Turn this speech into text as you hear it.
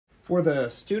For the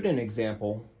student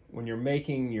example, when you're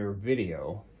making your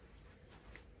video,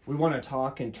 we want to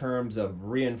talk in terms of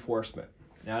reinforcement.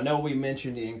 Now, I know we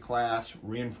mentioned in class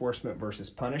reinforcement versus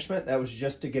punishment. That was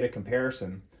just to get a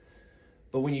comparison.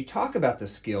 But when you talk about the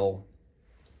skill,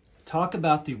 talk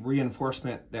about the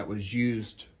reinforcement that was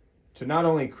used to not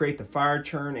only create the fire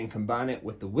churn and combine it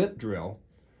with the whip drill,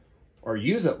 or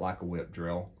use it like a whip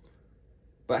drill,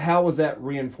 but how was that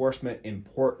reinforcement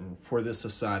important for this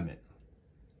assignment?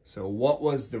 So what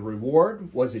was the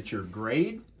reward? Was it your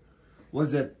grade?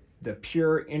 Was it the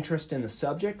pure interest in the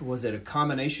subject? Was it a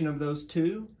combination of those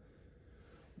two?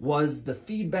 Was the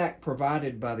feedback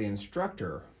provided by the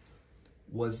instructor,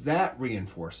 was that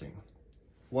reinforcing?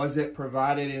 Was it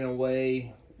provided in a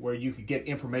way where you could get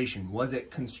information? Was it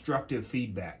constructive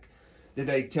feedback? Did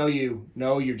they tell you,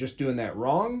 no, you're just doing that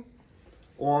wrong?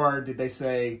 Or did they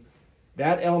say,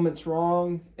 that element's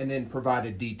wrong, and then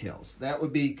provided details? That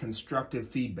would be constructive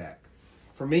feedback.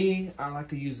 For me, I like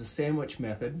to use the sandwich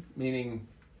method, meaning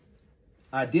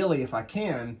ideally, if I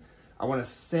can, I want to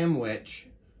sandwich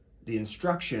the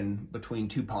instruction between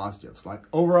two positives. Like,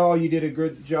 overall, you did a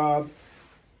good job.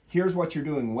 Here's what you're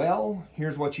doing well.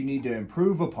 Here's what you need to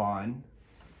improve upon.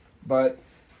 But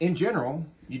in general,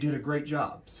 you did a great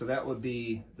job. So that would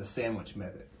be the sandwich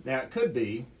method. Now, it could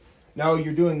be, no,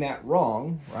 you're doing that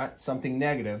wrong, right? Something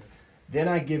negative. Then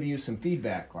I give you some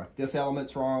feedback, like this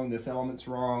element's wrong, this element's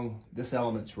wrong, this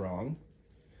element's wrong.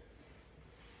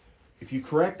 If you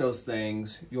correct those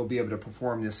things, you'll be able to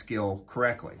perform this skill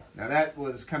correctly. Now that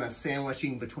was kind of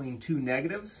sandwiching between two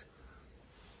negatives.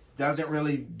 Doesn't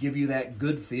really give you that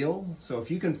good feel. So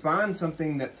if you can find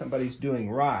something that somebody's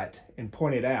doing right and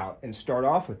point it out and start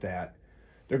off with that,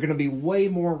 they're going to be way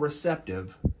more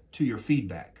receptive to your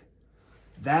feedback.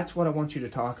 That's what I want you to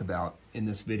talk about in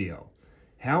this video.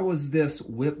 How was this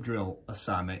whip drill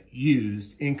assignment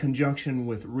used in conjunction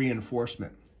with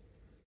reinforcement?